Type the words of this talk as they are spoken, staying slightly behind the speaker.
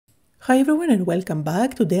Hi everyone and welcome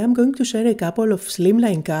back. Today I'm going to share a couple of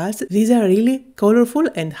slimline cards. These are really colorful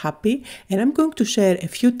and happy, and I'm going to share a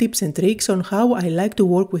few tips and tricks on how I like to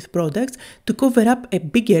work with products to cover up a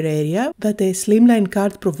bigger area that a slimline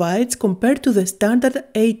card provides compared to the standard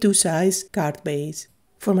A2 size card base.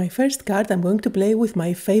 For my first card, I'm going to play with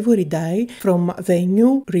my favorite die from the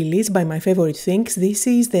new release by My Favorite Things. This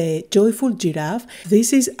is the Joyful Giraffe.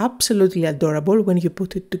 This is absolutely adorable when you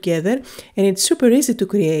put it together, and it's super easy to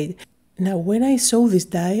create. Now, when I saw this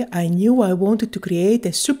die, I knew I wanted to create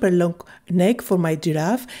a super long neck for my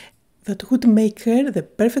giraffe that would make her the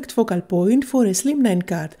perfect focal point for a slimline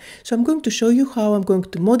card. So I'm going to show you how I'm going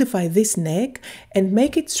to modify this neck and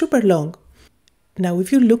make it super long. Now,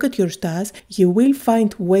 if you look at your stash, you will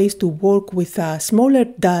find ways to work with smaller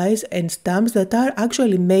dies and stamps that are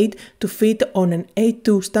actually made to fit on an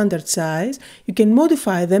A2 standard size. You can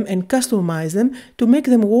modify them and customize them to make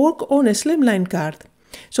them work on a slimline card.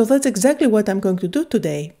 So that's exactly what I'm going to do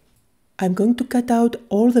today. I'm going to cut out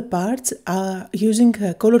all the parts using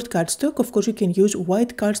colored cardstock. Of course, you can use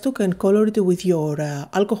white cardstock and color it with your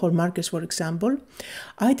alcohol markers, for example.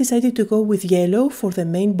 I decided to go with yellow for the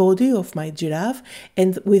main body of my giraffe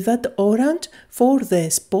and with that orange for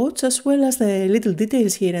the spots as well as the little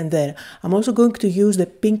details here and there. I'm also going to use the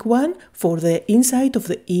pink one for the inside of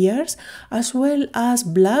the ears as well as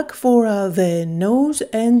black for the nose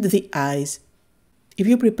and the eyes. If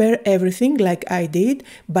you prepare everything like I did,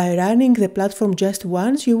 by running the platform just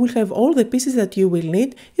once, you will have all the pieces that you will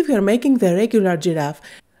need if you are making the regular giraffe.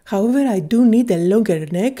 However, I do need a longer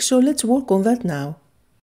neck, so let's work on that now.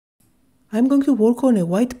 I'm going to work on a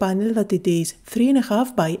white panel that it is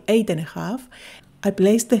 3.5 by 8.5. I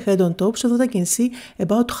placed the head on top so that I can see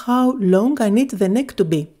about how long I need the neck to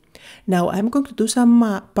be. Now I'm going to do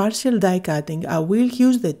some partial die cutting. I will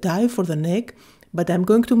use the die for the neck, but I'm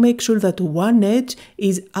going to make sure that one edge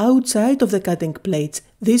is outside of the cutting plates.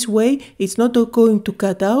 This way, it's not going to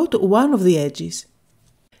cut out one of the edges.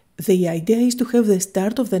 The idea is to have the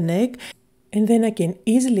start of the neck, and then I can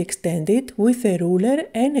easily extend it with a ruler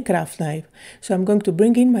and a craft knife. So I'm going to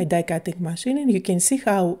bring in my die cutting machine, and you can see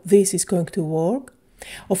how this is going to work.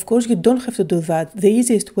 Of course, you don't have to do that. The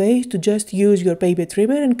easiest way is to just use your paper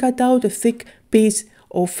trimmer and cut out a thick piece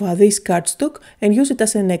of this cardstock and use it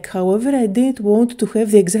as a neck. However, I didn't want to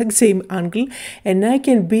have the exact same angle, and I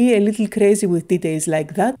can be a little crazy with details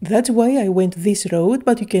like that. That's why I went this road,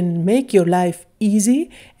 but you can make your life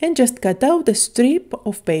easy and just cut out a strip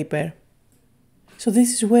of paper. So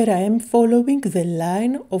this is where I am following the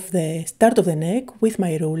line of the start of the neck with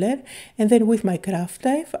my ruler, and then with my craft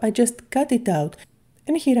knife I just cut it out,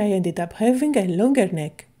 and here I ended up having a longer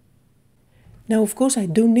neck. Now, of course, I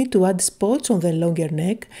do need to add spots on the longer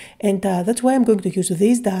neck, and that's why I'm going to use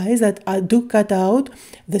these dies that I do cut out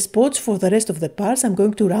the spots for the rest of the parts. I'm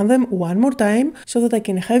going to run them one more time so that I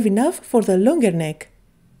can have enough for the longer neck.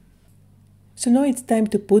 So now it's time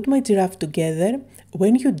to put my giraffe together.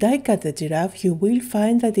 When you die cut the giraffe, you will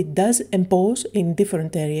find that it does emboss in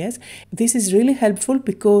different areas. This is really helpful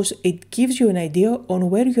because it gives you an idea on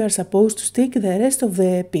where you are supposed to stick the rest of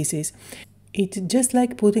the pieces. It's just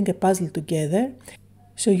like putting a puzzle together,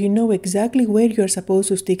 so you know exactly where you are supposed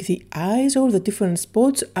to stick the eyes or the different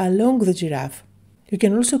spots along the giraffe. You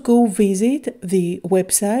can also go visit the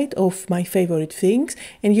website of My Favorite Things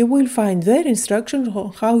and you will find their instructions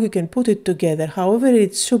on how you can put it together. However,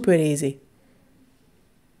 it's super easy.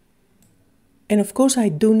 And of course, I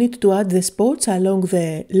do need to add the spots along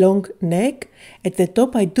the long neck. At the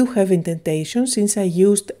top, I do have indentation since I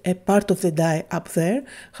used a part of the die up there.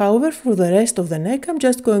 However, for the rest of the neck, I'm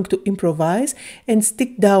just going to improvise and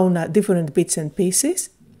stick down different bits and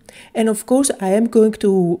pieces. And of course, I am going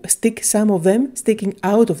to stick some of them sticking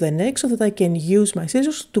out of the neck so that I can use my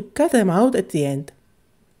scissors to cut them out at the end.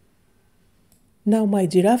 Now my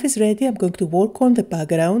giraffe is ready. I'm going to work on the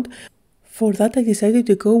background. For that, I decided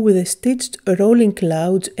to go with the stitched rolling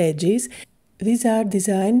clouds edges. These are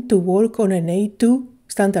designed to work on an A2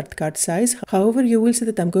 standard card size. However, you will see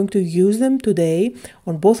that I'm going to use them today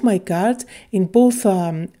on both my cards in both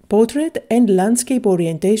portrait and landscape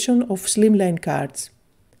orientation of slimline cards.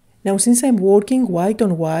 Now, since I'm working white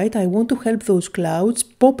on white, I want to help those clouds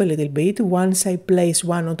pop a little bit once I place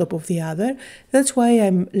one on top of the other. That's why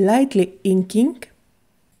I'm lightly inking.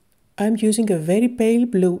 I'm using a very pale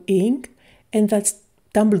blue ink, and that's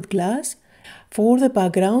tumbled glass. For the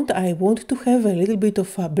background, I want to have a little bit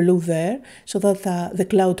of blue there so that the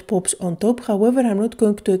cloud pops on top. However, I'm not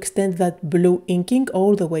going to extend that blue inking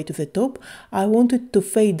all the way to the top. I want it to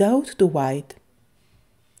fade out to white.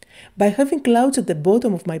 By having clouds at the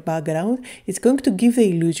bottom of my background, it's going to give the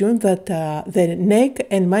illusion that the neck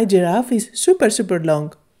and my giraffe is super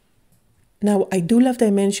long. Now, I do love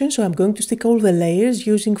dimensions, so I'm going to stick all the layers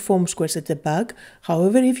using foam squares at the back.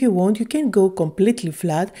 However, if you want, you can go completely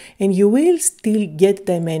flat and you will still get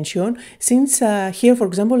dimension, since here, for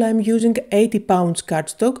example, I'm using 80 pounds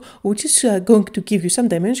cardstock, which is going to give you some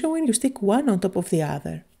dimension when you stick one on top of the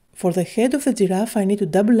other. For the head of the giraffe, I need to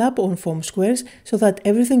double up on foam squares so that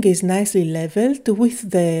everything is nicely leveled with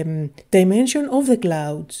the dimension of the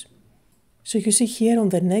clouds. So you see here on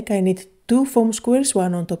the neck, I need 2 foam squares,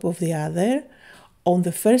 one on top of the other. On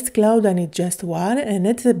the first cloud I need just one, and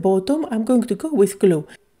at the bottom I'm going to go with glue.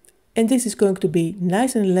 And this is going to be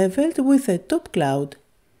nice and leveled with the top cloud.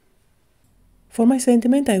 For my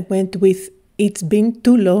sentiment I went with It's Been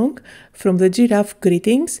Too Long from the Giraffe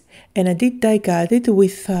Greetings, and I did die cut it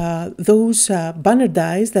with those banner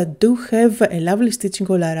dies that do have a lovely stitching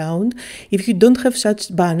all around. If you don't have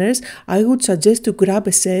such banners, I would suggest to grab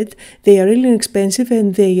a set. They are really inexpensive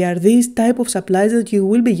and they are these type of supplies that you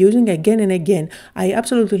will be using again and again. I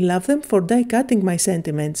absolutely love them for die cutting my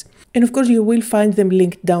sentiments. And of course you will find them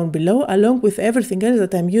linked down below along with everything else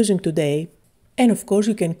that I'm using today. And of course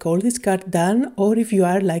you can call this card done, or if you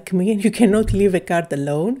are like me and you cannot leave a card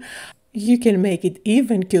alone, you can make it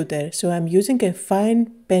even cuter. So I'm using a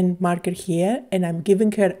fine pen marker here and I'm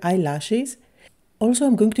giving her eyelashes. Also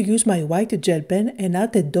I'm going to use my white gel pen and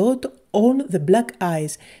add a dot on the black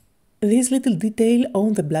eyes. This little detail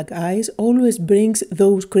on the black eyes always brings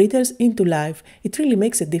those critters into life. It really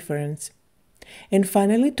makes a difference. And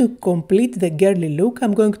finally, to complete the girly look,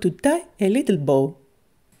 I'm going to tie a little bow.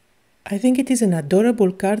 I think it is an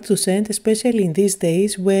adorable card to send, especially in these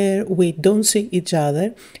days where we don't see each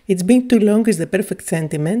other. It's been too long is the perfect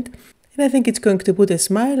sentiment, and I think it's going to put a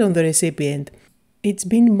smile on the recipient. It's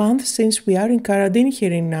been months since we are in quarantine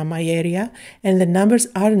here in my area, and the numbers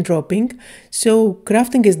aren't dropping, so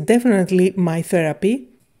crafting is definitely my therapy,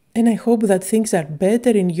 and I hope that things are better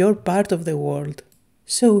in your part of the world.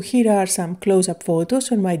 So here are some close-up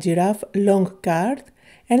photos on my giraffe long card.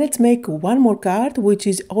 And let's make one more card, which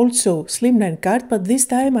is also Slimline card, but this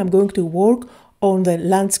time I'm going to work on the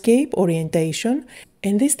landscape orientation.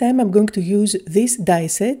 And this time I'm going to use this die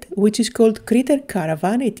set, which is called Critter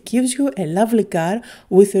Caravan. It gives you a lovely car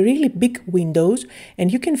with really big windows,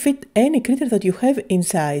 and you can fit any critter that you have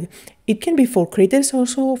inside. It can be for critters,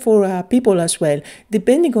 also for people as well,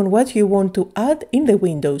 depending on what you want to add in the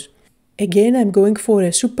windows. Again, I'm going for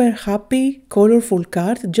a super happy, colorful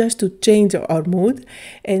card just to change our mood.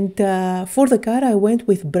 And for the car, I went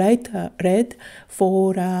with bright red.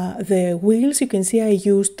 For the wheels, you can see I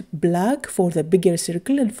used black for the bigger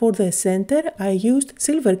circle. And for the center, I used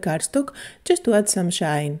silver cardstock just to add some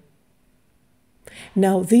shine.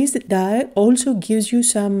 Now, this die also gives you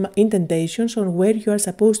some indentations on where you are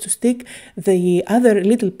supposed to stick the other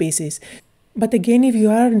little pieces. But again, if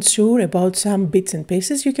you aren't sure about some bits and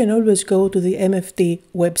pieces, you can always go to the MFT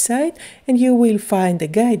website and you will find a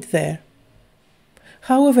guide there.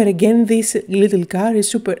 However, again, this little car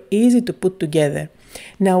is super easy to put together.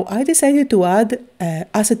 Now, I decided to add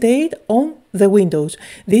acetate on the windows.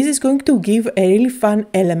 This is going to give a really fun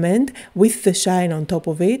element with the shine on top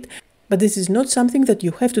of it. But this is not something that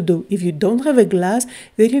you have to do. If you don't have a glass,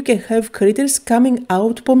 then you can have critters coming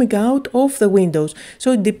out, popping out of the windows.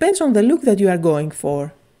 So it depends on the look that you are going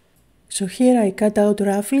for. So here I cut out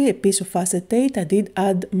roughly a piece of acetate. I did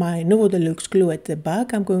add my Nuvo Deluxe glue at the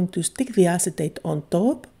back. I'm going to stick the acetate on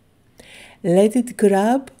top. Let it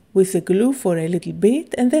grab with the glue for a little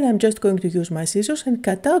bit, and then I'm just going to use my scissors and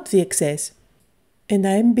cut out the excess. And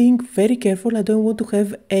I'm being very careful. I don't want to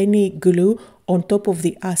have any glue on top of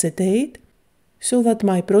the acetate, so that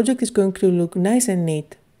my project is going to look nice and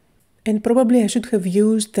neat. And probably I should have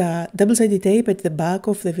used double-sided tape at the back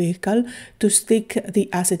of the vehicle to stick the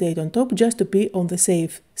acetate on top, just to be on the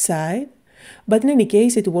safe side. But in any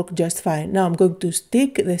case, it worked just fine. Now I'm going to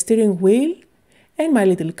stick the steering wheel, and my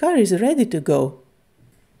little car is ready to go.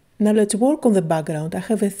 Now let's work on the background. I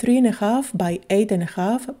have a 3.5 by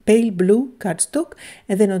 8.5 pale blue cardstock,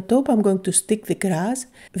 and then on top I'm going to stick the grass.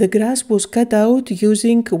 The grass was cut out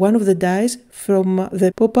using one of the dies from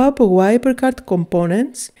the pop-up wiper card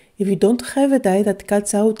components. If you don't have a die that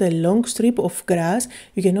cuts out a long strip of grass,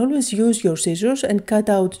 you can always use your scissors and cut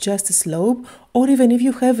out just a slope, or even if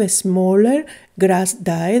you have a smaller grass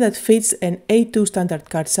die that fits an A2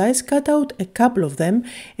 standard card size, cut out a couple of them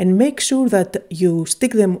and make sure that you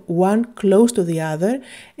stick them one close to the other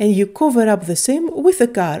and you cover up the seam with a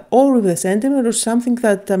car or with a sentiment or something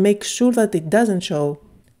that makes sure that it doesn't show.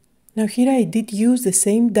 Now here I did use the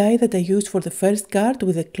same die that I used for the first card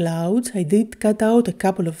with the clouds. I did cut out a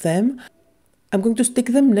couple of them. I'm going to stick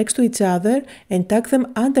them next to each other and tuck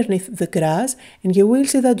them underneath the grass, and you will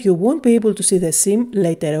see that you won't be able to see the seam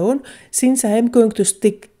later on since I am going to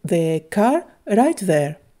stick the car right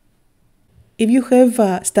there. If you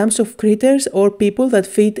have stamps of critters or people that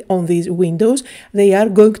fit on these windows, they are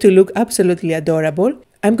going to look absolutely adorable.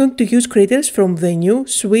 I'm going to use critters from the new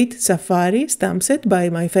Sweet Safari stamp set by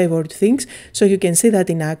My Favorite Things, so you can see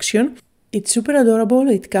that in action. It's super adorable.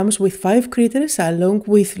 It comes with 5 critters along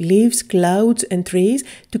with leaves, clouds and trees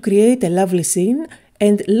to create a lovely scene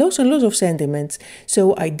and lots of sentiments.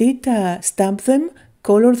 So I did stamp them,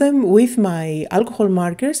 color them with my alcohol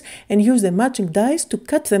markers and use the matching dies to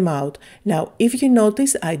cut them out. Now, if you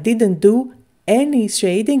notice, I didn't do any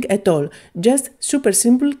shading at all, just super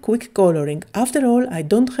simple quick coloring. After all, I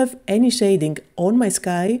don't have any shading on my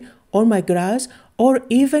sky, on my grass, or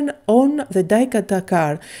even on the die-cut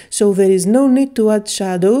car, so there is no need to add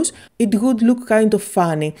shadows. It would look kind of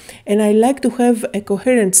funny, and I like to have a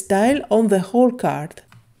coherent style on the whole card.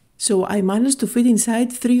 So I managed to fit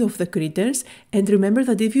inside 3 of the critters, and remember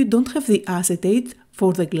that if you don't have the acetate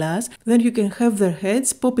for the glass, then you can have their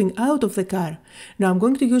heads popping out of the car. Now I'm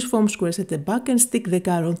going to use foam squares at the back and stick the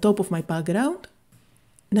car on top of my background.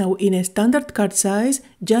 Now in a standard card size,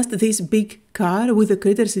 just this big car with the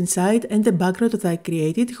critters inside and the background that I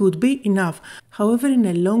created would be enough. However, in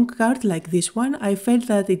a long card like this one, I felt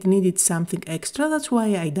that it needed something extra, that's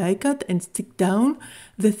why I die cut and stick down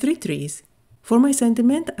the 3 trees. For my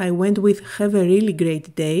sentiment, I went with Have a Really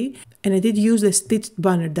Great Day, and I did use the stitched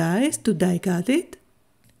banner dies to die cut it.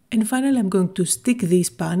 And finally, I'm going to stick this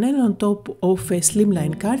panel on top of a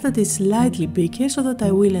slimline card that is slightly bigger so that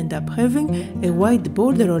I will end up having a white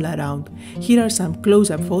border all around. Here are some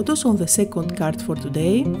close-up photos on the second card for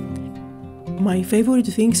today. My favorite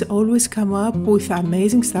things always come up with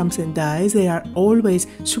amazing stamps and dies. They are always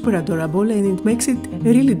super adorable and it makes it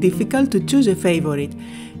really difficult to choose a favorite.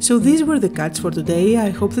 So these were the cards for today. I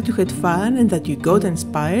hope that you had fun and that you got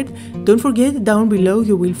inspired. Don't forget, down below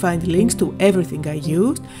you will find links to everything I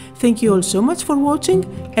used. Thank you all so much for watching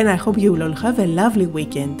and I hope you will all have a lovely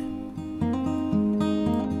weekend.